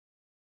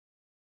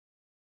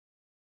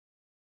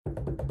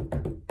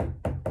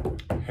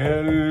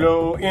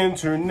Hello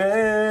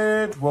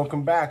Internet!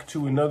 Welcome back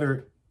to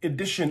another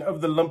edition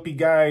of the Lumpy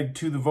Guide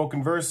to the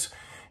Vulcanverse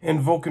and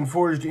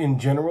VulcanForged in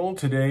general.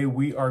 Today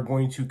we are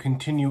going to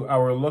continue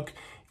our look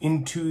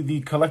into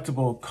the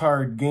collectible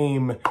card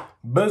game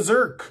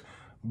Berserk.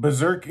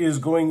 Berserk is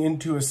going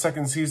into a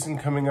second season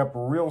coming up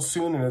real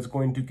soon, and it's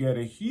going to get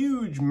a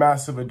huge,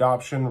 massive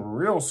adoption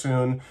real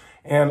soon.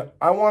 And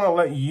I want to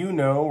let you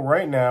know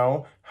right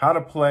now how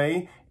to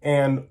play.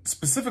 And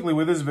specifically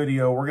with this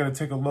video, we're going to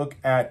take a look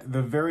at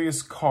the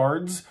various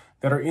cards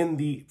that are in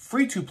the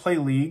free-to-play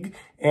league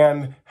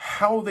and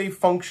how they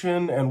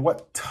function and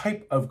what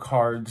type of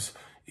cards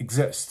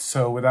exist.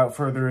 So without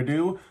further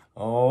ado,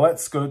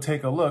 let's go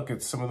take a look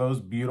at some of those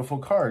beautiful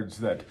cards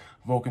that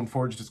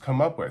VulcanForged has come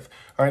up with.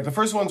 All right, the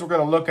first ones we're going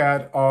to look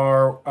at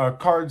are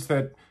cards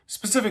that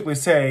specifically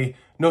say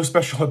no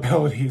special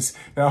abilities.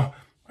 Now,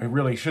 I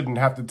really shouldn't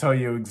have to tell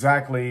you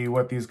exactly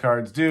what these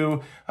cards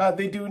do.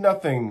 They do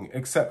nothing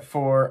except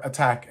for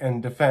attack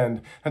and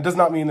defend. That does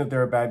not mean that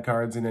they're bad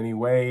cards in any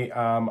way.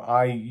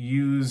 I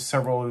use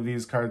several of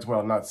these cards.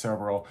 Well, not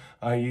several.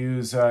 I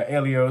use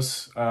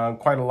Helios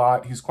quite a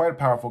lot. He's quite a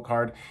powerful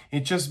card.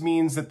 It just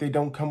means that they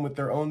don't come with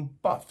their own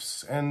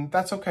buffs, and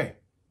that's okay.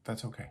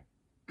 That's okay.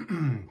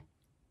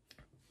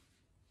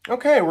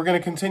 Okay, we're going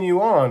to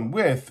continue on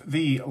with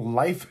the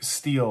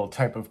Lifesteal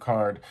type of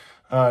card.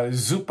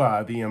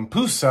 Zupa, the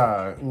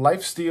Impusa.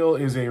 Lifesteal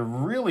is a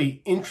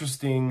really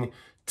interesting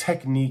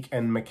technique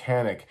and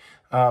mechanic.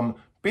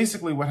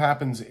 Basically what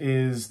happens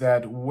is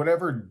that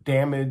whatever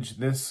damage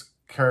this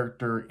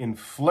character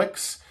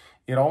inflicts,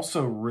 it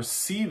also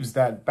receives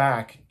that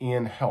back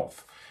in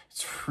health.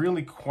 It's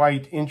really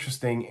quite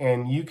interesting,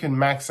 and you can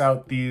max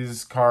out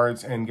these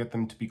cards and get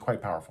them to be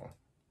quite powerful.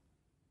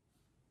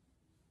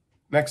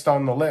 Next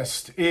on the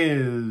list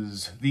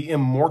is the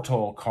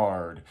Immortal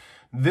card.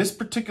 This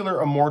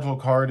particular Immortal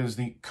card is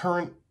the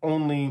current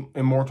only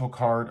Immortal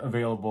card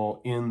available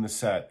in the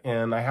set,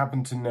 and I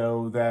happen to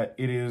know that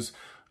it has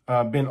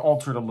been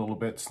altered a little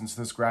bit since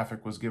this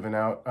graphic was given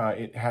out.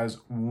 It has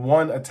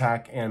 1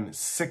 attack and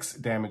 6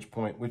 damage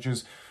point, which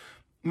is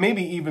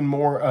maybe even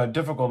more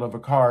difficult of a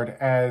card,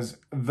 as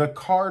the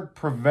card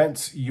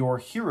prevents your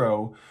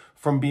hero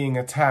from being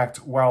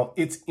attacked while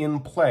it's in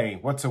play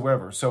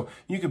whatsoever. So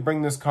you could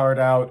bring this card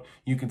out,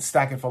 you could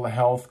stack it full of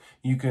health,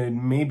 you could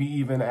maybe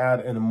even add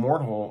an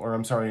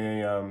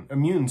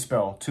immune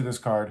spell to this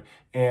card,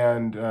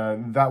 and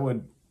that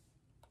would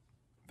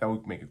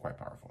make it quite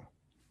powerful.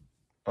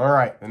 All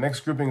right, the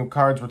next grouping of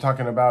cards we're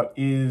talking about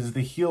is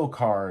the heal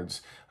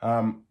cards.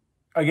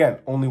 Again,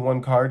 only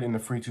 1 card in the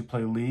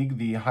free-to-play league,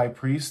 the High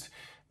Priest.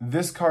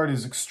 This card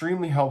is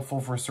extremely helpful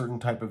for certain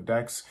type of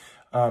decks.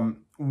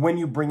 When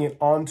you bring it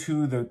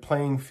onto the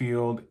playing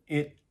field,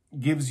 it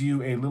gives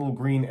you a little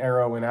green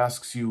arrow and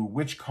asks you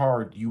which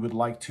card you would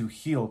like to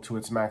heal to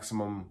its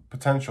maximum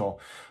potential.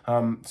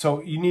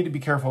 So you need to be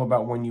careful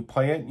about when you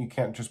play it. You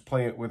can't just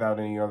play it without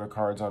any other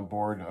cards on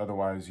board,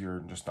 otherwise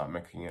you're just not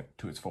making it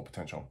to its full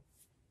potential.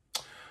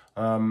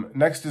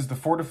 Next is the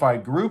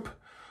Fortified group.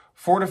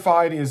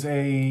 Fortified is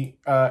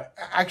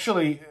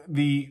actually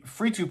the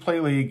free-to-play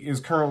league is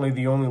currently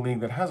the only league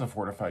that has a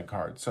Fortified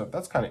card, so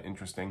that's kind of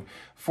interesting.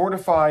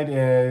 Fortified,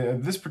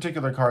 this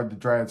particular card, the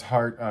Dryad's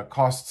Heart,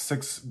 costs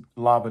 6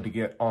 lava to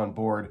get on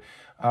board.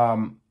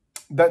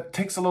 That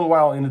takes a little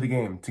while into the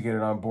game to get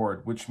it on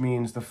board, which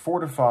means the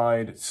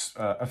Fortified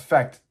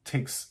effect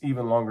takes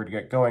even longer to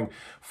get going.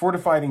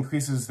 Fortified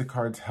increases the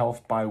card's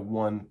health by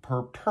 1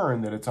 per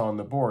turn that it's on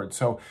the board.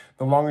 So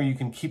the longer you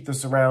can keep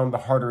this around, the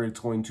harder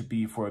it's going to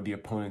be for the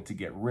opponent to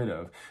get rid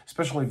of,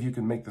 especially if you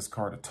can make this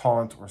card a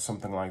taunt or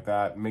something like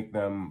that, make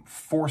them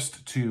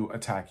forced to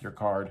attack your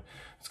card.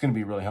 It's going to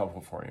be really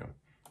helpful for you.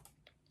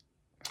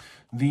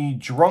 The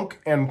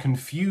Drunk and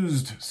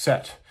Confused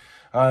set.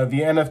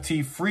 The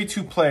NFT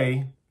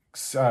free-to-play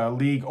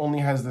league only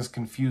has this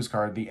Confused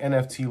card. The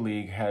NFT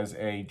league has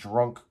a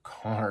Drunk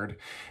card.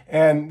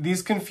 And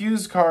these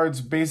Confused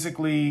cards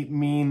basically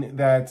mean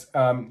that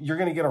you're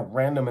going to get a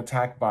random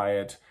attack by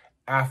it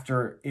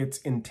after its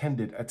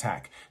intended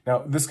attack.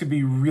 Now, this could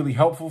be really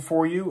helpful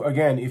for you,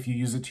 again, if you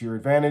use it to your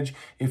advantage.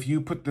 If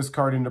you put this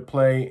card into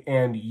play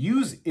and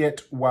use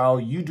it while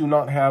you do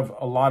not have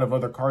a lot of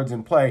other cards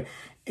in play,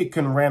 it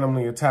can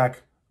randomly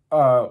attack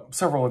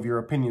several of your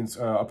opponent's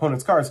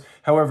cards.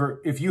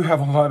 However, if you have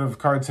a lot of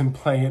cards in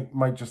play, it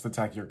might just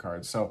attack your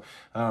cards. So,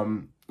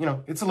 you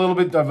know, it's a little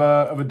bit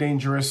of a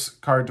dangerous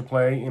card to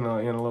play in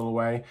a little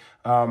way.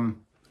 I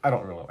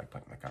don't really like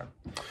playing that card.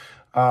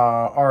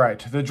 All right,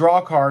 the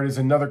Draw card is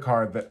another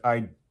card that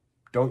I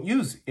don't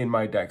use in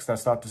my decks.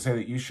 That's not to say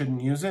that you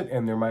shouldn't use it,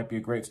 and there might be a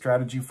great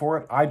strategy for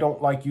it. I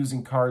don't like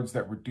using cards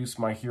that reduce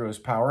my hero's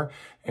power,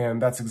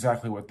 and that's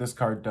exactly what this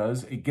card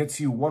does. It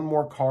gets you 1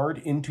 more card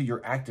into your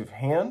active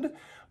hand,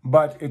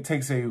 but it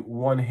takes a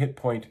 1 hit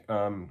point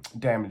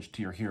damage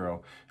to your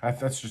hero.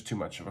 That's just too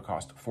much of a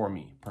cost for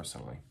me,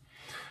 personally.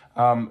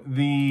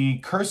 The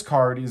Curse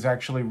card is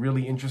actually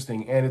really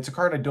interesting, and it's a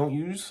card I don't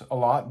use a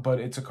lot, but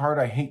it's a card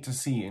I hate to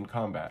see in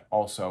combat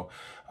also.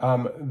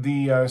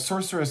 The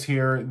sorceress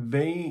here,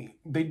 they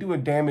do a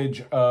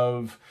damage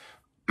of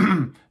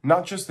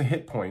not just the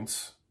hit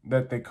points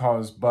that they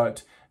cause,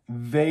 but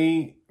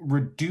they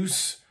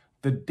reduce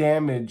the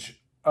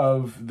damage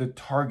of the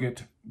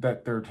target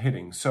that they're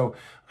hitting. So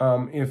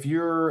if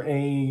you're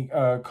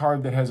a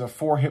card that has a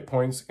 4 hit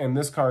points and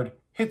this card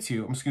hits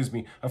you, excuse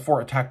me, 4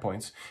 attack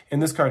points,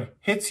 and this card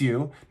hits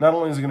you, not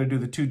only is it going to do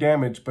the 2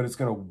 damage, but it's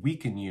going to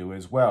weaken you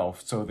as well,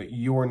 so that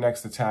your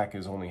next attack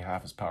is only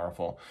half as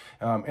powerful.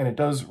 And it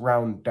does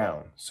round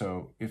down.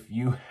 So if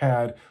you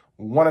had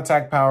 1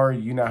 attack power,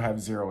 you now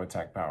have 0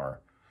 attack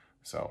power.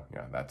 So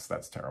yeah,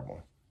 that's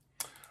terrible.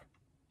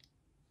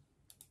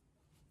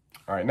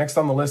 All right, next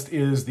on the list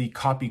is the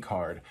copy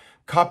card.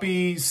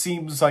 Copy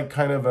seems like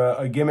kind of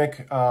a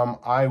gimmick.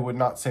 I would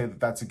not say that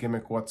that's a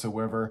gimmick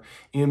whatsoever.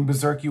 In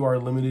Berserk, you are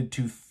limited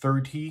to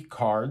 30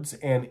 cards,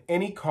 and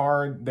any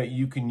card that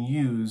you can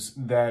use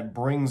that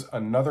brings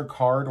another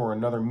card or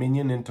another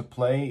minion into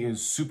play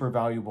is super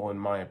valuable in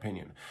my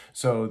opinion.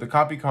 So the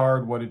copy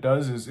card, what it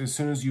does is as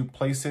soon as you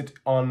place it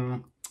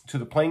on to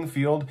the playing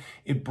field,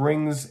 it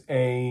brings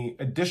a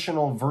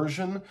additional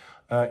version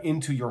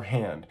into your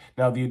hand.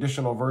 Now, the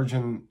additional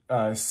version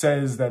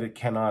says that it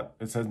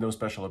says no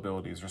special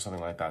abilities or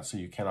something like that, so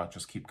you cannot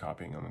just keep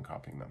copying them and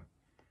copying them.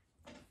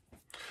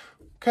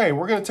 Okay,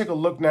 we're going to take a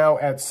look now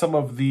at some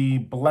of the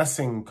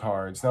blessing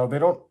cards. Now, they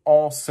don't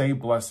all say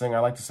blessing. I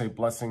like to say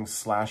blessing /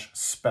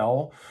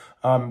 spell.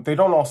 They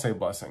don't all say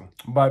blessing,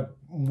 but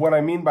what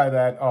I mean by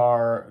that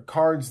are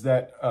cards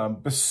that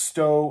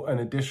bestow an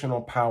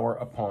additional power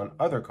upon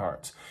other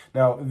cards.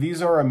 Now,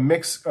 these are a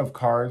mix of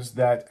cards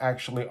that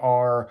actually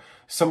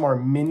some are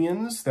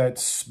minions that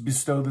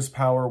bestow this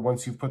power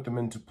once you've put them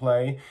into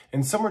play,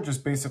 and some are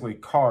just basically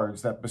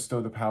cards that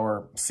bestow the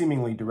power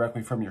seemingly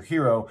directly from your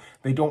hero.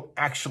 They don't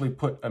actually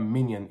put a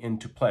minion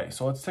into play.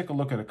 So let's take a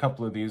look at a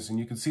couple of these, and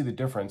you can see the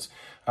difference.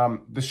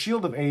 The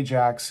Shield of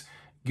Ajax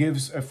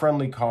gives a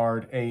friendly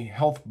card a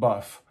health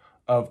buff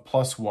of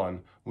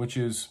 +1, which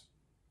is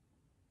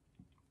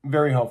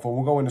very helpful.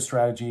 We'll go into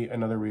strategy,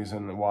 another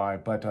reason why,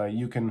 but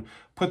you can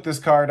put this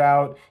card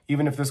out.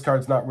 Even if this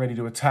card's not ready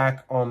to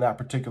attack on that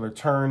particular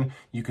turn,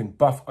 you can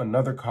buff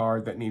another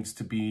card that needs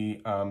to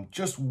be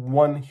just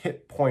 1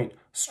 hit point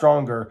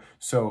stronger,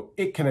 so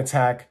it can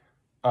attack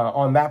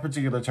on that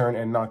particular turn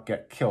and not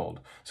get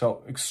killed.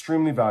 So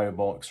extremely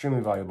valuable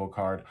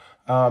card.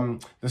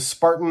 The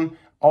Spartan,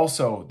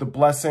 also, the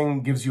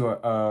Blessing gives you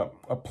a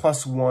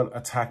 +1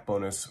 attack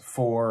bonus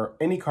for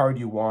any card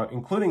you want,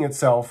 including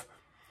itself,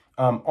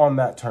 on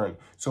that turn.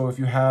 So if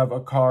you have a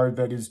card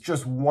that is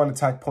just 1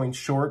 attack point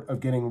short of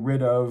getting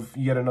rid of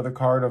yet another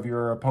card of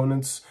your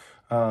opponent's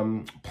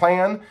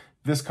plan,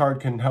 this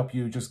card can help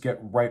you just get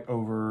right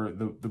over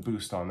the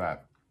boost on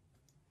that.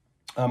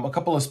 A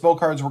couple of spell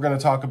cards we're going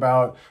to talk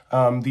about.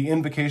 The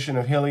Invocation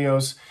of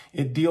Helios.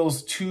 It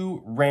deals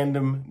 2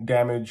 random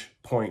damage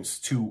points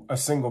to a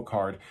single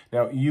card.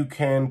 Now, you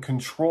can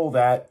control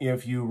that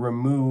if you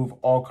remove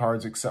all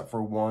cards except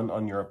for 1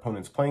 on your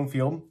opponent's playing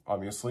field.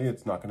 Obviously,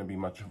 it's not going to be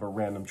much of a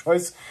random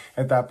choice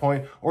at that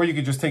point. Or you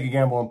could just take a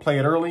gamble and play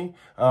it early.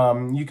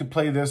 You could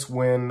play this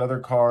when another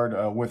card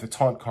with a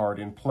taunt card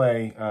in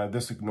play.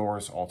 This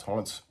ignores all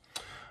taunts.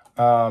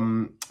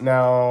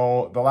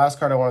 Now, the last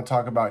card I want to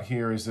talk about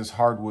here is this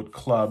Hardwood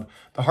Club.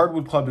 The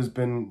Hardwood Club has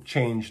been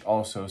changed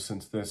also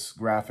since this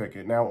graphic.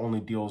 It now only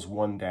deals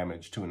 1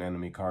 damage to an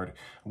enemy card,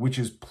 which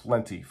is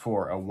plenty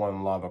for a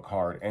 1 lava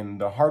card.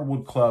 And the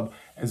Hardwood Club,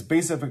 as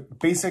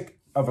basic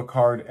of a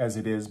card as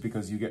it is,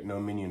 because you get no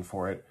minion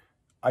for it,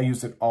 I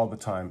use it all the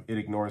time. It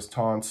ignores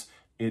taunts.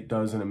 It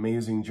does an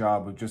amazing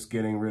job of just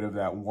getting rid of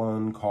that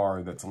 1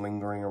 card that's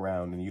lingering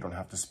around, and you don't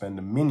have to spend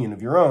a minion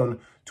of your own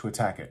to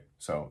attack it.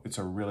 So it's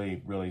a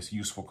really, really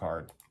useful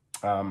card.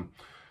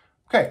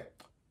 Okay,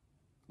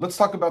 let's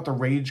talk about the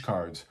Rage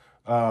cards.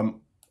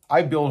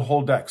 I build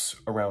whole decks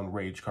around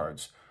Rage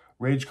cards.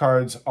 Rage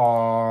cards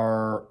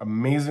are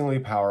amazingly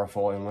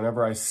powerful, and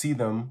whenever I see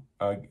them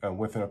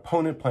with an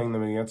opponent playing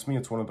them against me,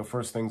 it's one of the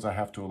first things I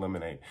have to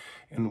eliminate.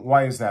 And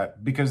why is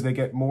that? Because they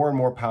get more and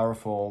more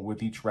powerful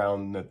with each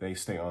round that they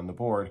stay on the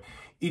board.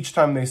 Each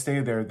time they stay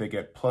there, they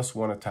get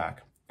 +1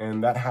 attack.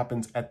 And that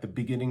happens at the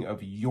beginning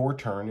of your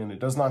turn, and it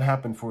does not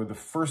happen for the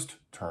first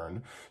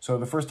turn. So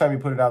the first time you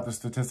put it out, the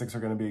statistics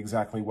are going to be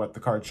exactly what the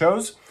card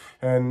shows.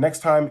 And next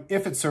time,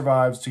 if it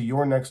survives to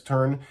your next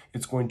turn,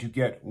 it's going to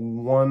get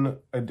 1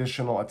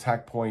 additional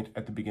attack point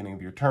at the beginning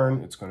of your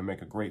turn. It's going to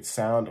make a great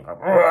sound, and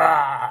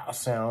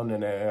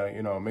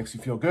you know, it makes you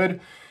feel good.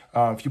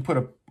 If you put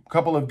a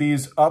couple of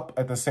these up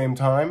at the same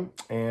time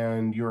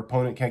and your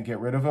opponent can't get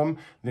rid of them,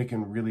 they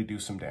can really do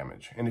some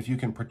damage. And if you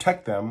can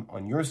protect them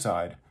on your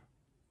side,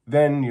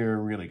 then you're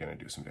really going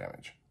to do some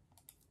damage.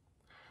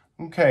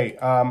 Okay,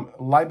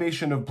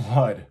 Libation of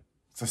Blood.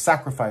 It's a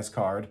sacrifice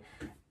card.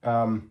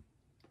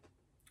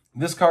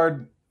 This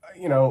card,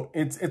 you know,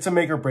 it's a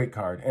make or break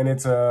card, and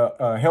it's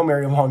a Hail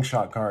Mary long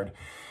shot card.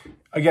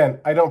 Again,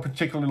 I don't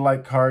particularly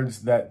like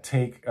cards that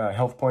take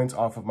health points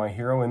off of my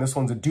hero, and this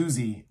one's a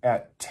doozy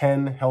at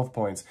 10 health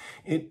points.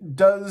 It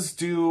does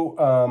do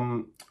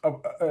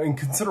a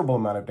considerable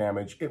amount of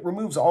damage. It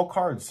removes all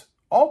cards,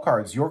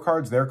 your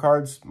cards, their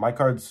cards, my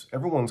cards,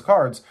 everyone's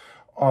cards.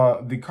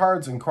 The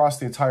cards across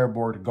the entire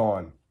board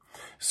gone.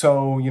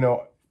 So, you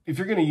know, if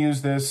you're going to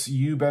use this,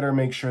 you better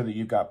make sure that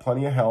you've got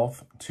plenty of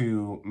health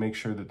to make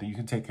sure that you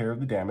can take care of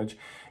the damage,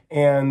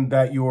 and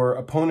that your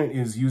opponent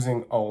is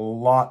using a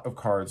lot of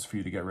cards for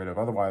you to get rid of.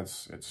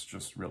 Otherwise, it's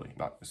just really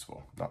not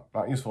useful.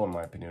 Not useful in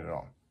my opinion at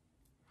all.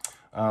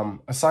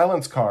 A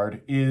silence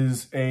card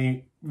is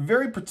a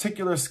very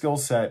particular skill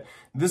set.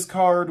 This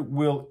card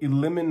will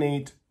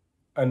eliminate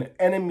an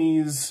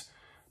enemy's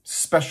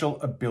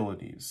special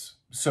abilities.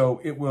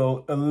 So it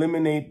will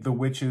eliminate the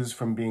witches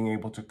from being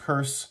able to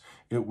curse.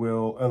 It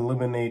will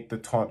eliminate the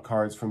taunt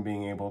cards from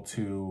being able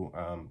to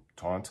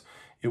taunt.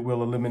 It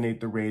will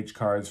eliminate the rage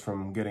cards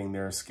from getting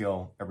their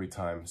skill every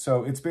time.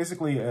 So it's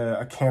basically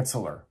a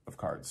canceller of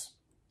cards.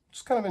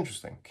 It's kind of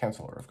interesting,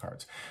 canceller of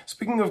cards.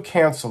 Speaking of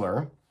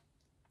canceller,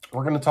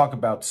 we're going to talk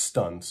about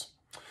stuns.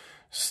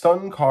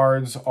 Stun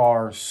cards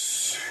are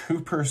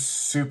super,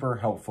 super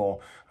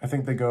helpful. I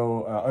think they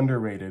go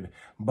underrated.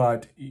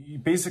 But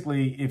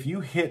basically, if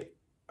you hit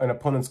an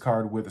opponent's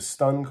card with a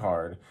stun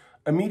card,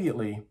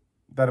 immediately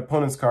that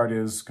opponent's card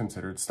is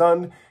considered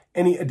stunned.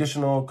 Any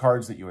additional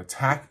cards that you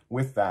attack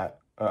with that,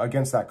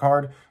 against that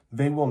card,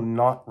 they will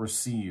not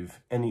receive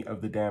any of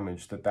the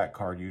damage that that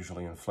card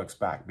usually inflicts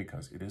back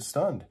because it is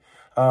stunned.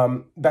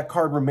 That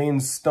card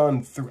remains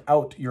stunned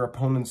throughout your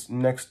opponent's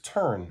next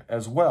turn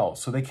as well,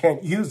 so they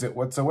can't use it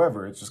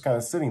whatsoever. It's just kind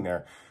of sitting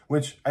there,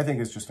 which I think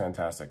is just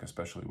fantastic,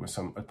 especially with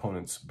some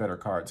opponent's better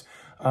cards.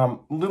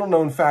 Little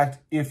known fact,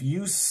 if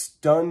you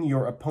stun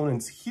your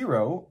opponent's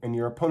hero, and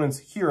your opponent's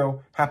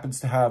hero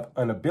happens to have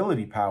an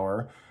ability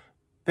power,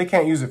 they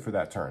can't use it for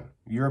that turn.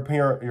 Your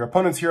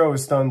opponent's hero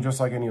is stunned just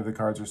like any of the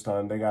cards are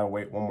stunned. They gotta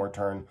wait one more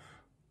turn.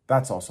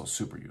 That's also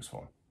super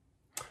useful.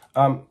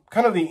 Kind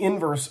of the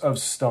inverse of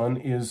stun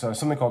is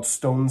something called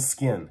stone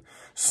skin.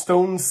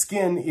 Stone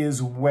skin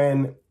is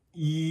when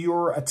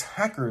your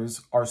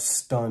attackers are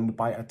stunned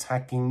by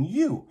attacking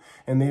you.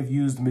 And they've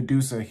used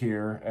Medusa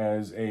here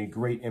as a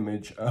great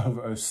image of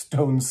a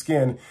stone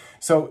skin.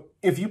 So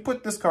if you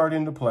put this card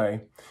into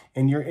play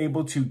and you're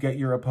able to get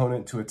your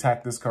opponent to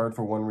attack this card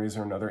for one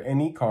reason or another,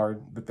 any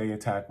card that they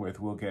attack with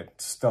will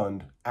get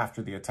stunned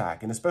after the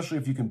attack. And especially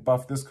if you can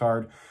buff this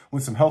card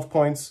with some health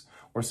points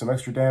or some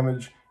extra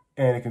damage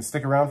and it can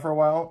stick around for a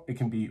while, it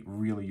can be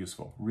really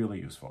useful, really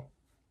useful.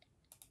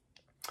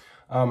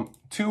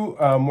 Two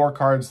more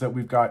cards that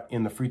we've got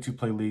in the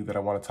free-to-play league that I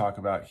want to talk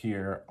about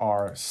here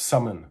are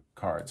summon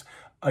cards.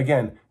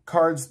 Again,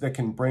 cards that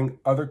can bring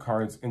other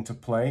cards into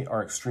play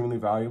are extremely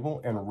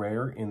valuable and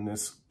rare in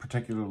this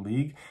particular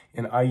league,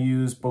 and I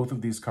use both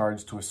of these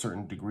cards to a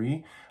certain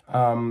degree.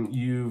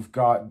 You've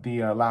got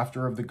the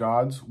Laughter of the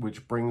Gods,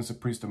 which brings the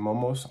Priest of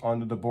Momos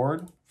onto the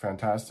board.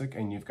 Fantastic.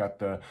 And you've got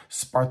the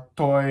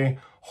Spartoi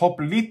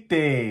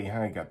Hoplite.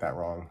 I got that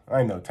wrong.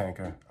 I know,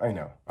 Tanka. I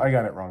know. I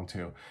got it wrong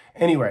too.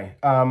 Anyway,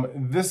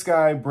 this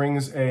guy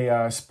brings a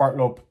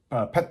Spartlo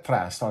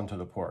Petrast onto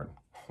the board.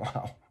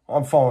 Wow.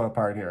 I'm falling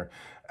apart here.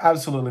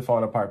 Absolutely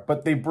falling apart.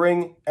 But they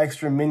bring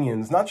extra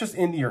minions, not just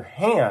into your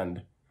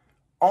hand,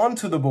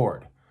 onto the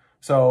board.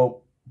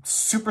 So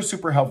super,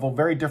 super helpful.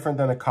 Very different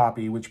than a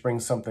copy, which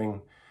brings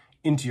something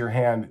into your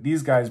hand.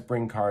 These guys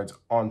bring cards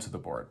onto the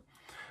board.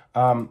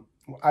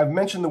 I've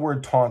mentioned the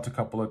word taunt a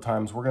couple of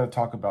times. We're going to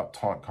talk about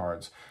taunt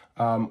cards.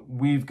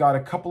 We've got a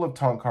couple of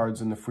taunt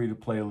cards in the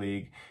free-to-play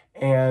league,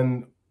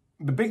 and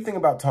the big thing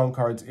about taunt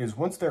cards is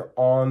once they're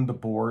on the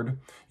board,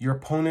 your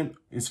opponent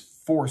is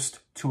forced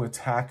to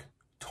attack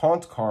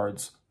taunt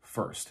cards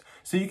first.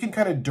 So you can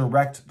kind of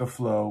direct the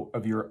flow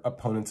of your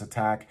opponent's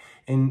attack.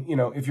 And, you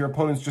know, if your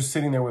opponent's just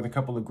sitting there with a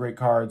couple of great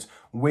cards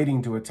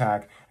waiting to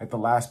attack, at the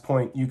last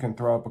point, you can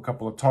throw up a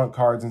couple of taunt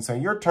cards and say,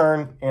 your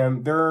turn,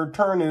 and their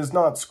turn is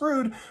not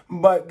screwed,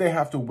 but they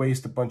have to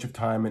waste a bunch of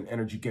time and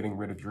energy getting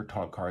rid of your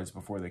taunt cards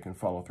before they can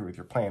follow through with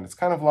your plan. It's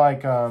kind of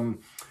like,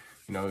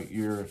 you know,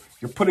 you're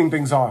putting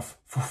things off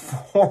for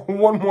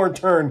one more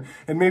turn,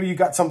 and maybe you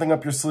got something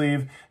up your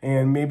sleeve,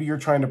 and maybe you're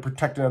trying to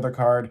protect another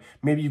card.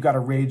 Maybe you got a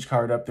rage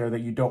card up there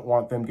that you don't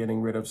want them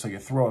getting rid of, so you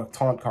throw a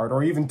taunt card,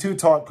 or even two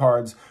taunt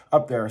cards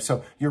up there,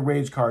 so your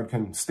rage card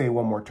can stay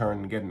one more turn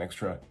and get an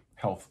extra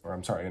health, or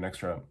I'm sorry, an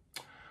extra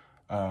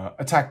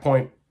attack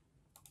point.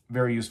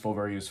 Very useful,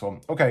 very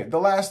useful. Okay, the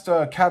last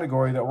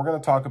category that we're going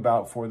to talk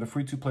about for the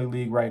free-to-play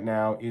league right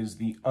now is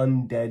the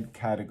undead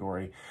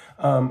category.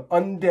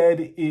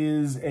 Undead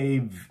is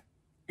a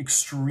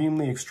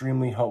extremely,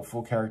 extremely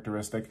helpful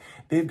characteristic.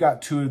 They've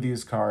got two of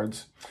these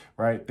cards,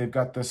 right? They've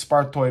got the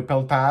Spartoi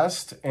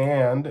Peltast,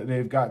 and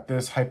they've got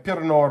this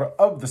Hypernor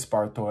of the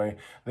Spartoi.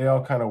 They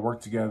all kind of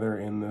work together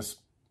in this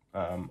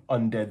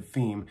undead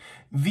theme.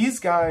 These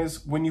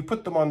guys, when you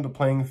put them on the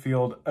playing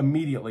field,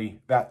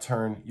 immediately that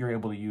turn, you're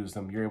able to use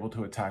them. You're able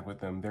to attack with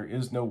them. There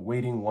is no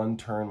waiting one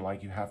turn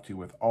like you have to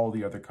with all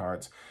the other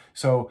cards.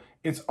 So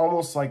it's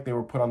almost like they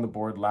were put on the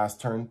board last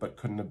turn, but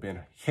couldn't have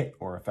been hit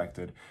or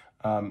affected.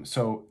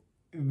 So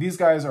these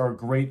guys are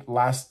great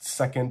last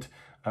second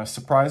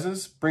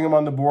surprises. Bring them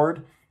on the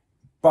board,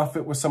 buff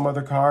it with some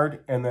other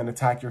card, and then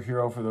attack your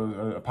hero for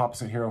those,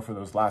 opposite hero for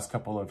those last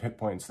couple of hit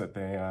points that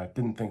they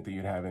didn't think that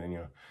you'd have in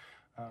you.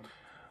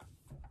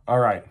 All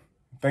right,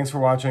 thanks for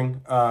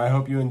watching. I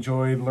hope you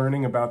enjoyed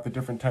learning about the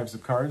different types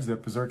of cards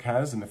that Berserk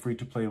has in the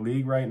free-to-play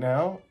league right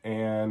now.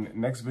 And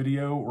next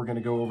video, we're going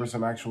to go over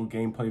some actual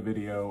gameplay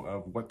video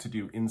of what to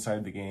do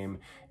inside the game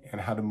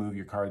and how to move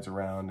your cards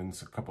around, and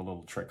a couple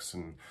little tricks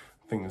and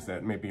things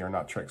that maybe are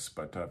not tricks,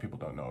 but people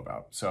don't know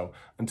about. So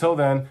until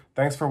then,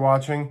 thanks for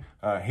watching.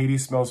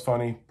 Hades smells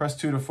funny. Press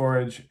 2 to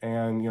forage,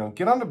 and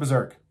get on to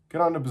Berserk. Get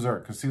on to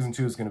Berserk, because Season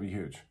 2 is going to be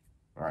huge.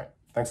 All right,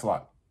 thanks a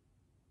lot.